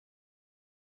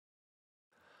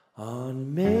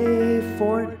On May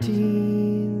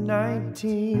 14,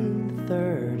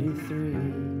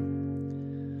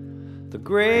 1933, the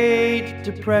Great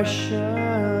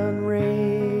Depression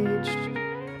raged.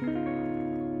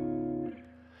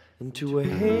 Into a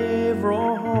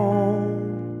Haverhill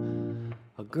home,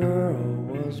 a girl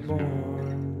was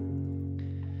born,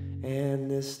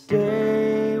 and this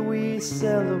day we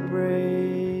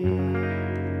celebrate.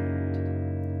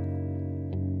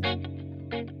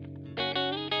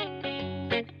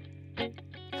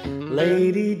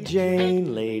 Lady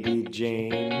Jane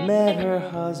met her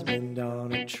husband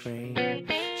on a train.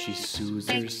 She soothes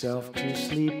herself to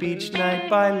sleep each night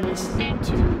by listening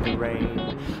to the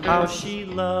rain. How she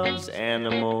loves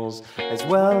animals as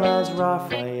well as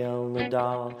Rafael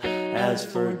Nadal. As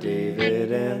for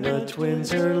David and the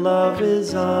twins, her love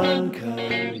is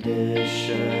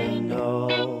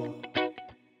unconditional.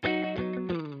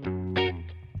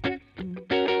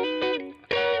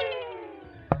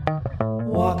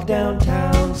 Walk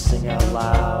downtown, sing out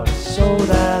loud so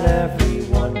that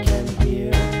everyone can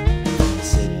hear.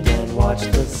 Sit and watch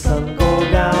the sun go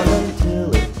down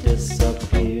until it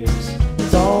disappears.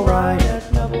 It's alright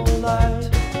at Neville Light,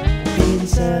 bean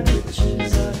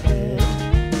sandwiches ahead.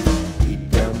 Eat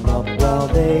them up while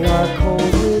they are cold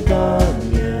with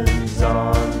onions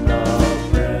on the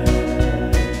bread.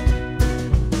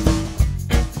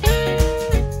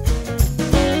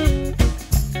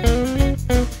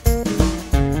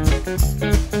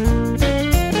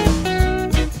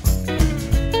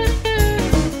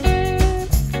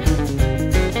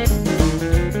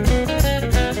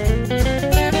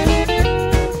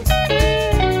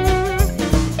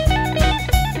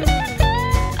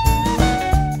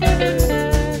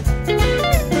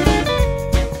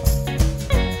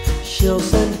 She'll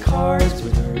send cards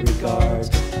with her regards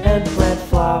and plant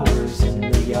flowers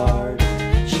in the yard.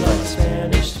 She likes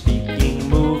Spanish-speaking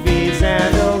movies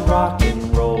and a rock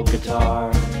and roll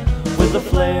guitar. With a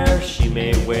flair, she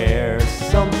may wear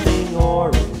something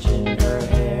orange in her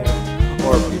hair,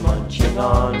 or be munching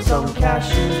on some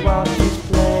cashews while she's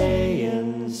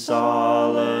playing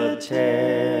solitaire.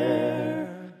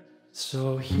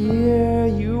 So here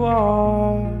you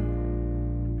are,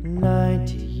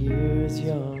 90 years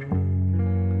young,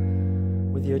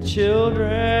 with your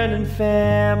children and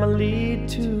family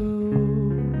too.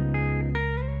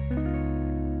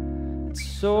 It's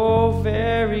so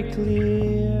very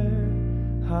clear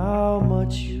how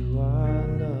much you are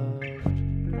loved.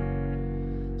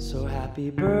 So happy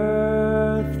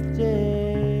birthday